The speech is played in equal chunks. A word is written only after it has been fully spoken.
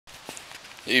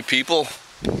Hey people,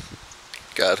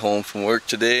 got home from work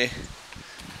today,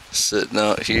 sitting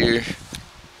out here,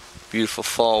 beautiful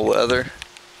fall weather.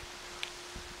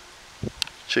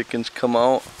 Chickens come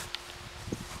out,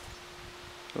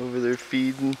 over there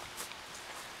feeding,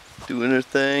 doing their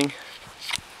thing.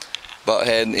 About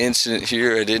had an incident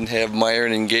here. I didn't have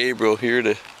Myron and Gabriel here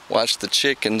to watch the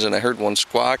chickens, and I heard one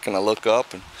squawk, and I look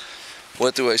up, and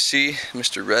what do I see?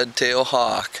 Mr. Red-tailed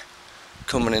Hawk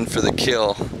coming in for the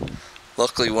kill.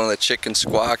 Luckily one of the chickens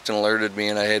squawked and alerted me,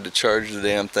 and I had to charge the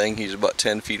damn thing. He's about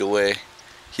 10 feet away.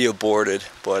 He aborted,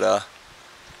 but it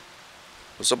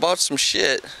was about some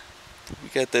shit. We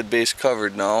got that base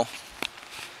covered now.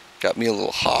 Got me a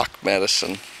little hawk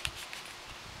medicine.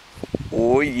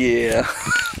 Oh yeah.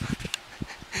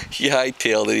 He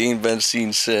hightailed it. He ain't been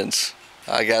seen since.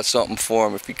 I got something for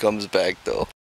him if he comes back though.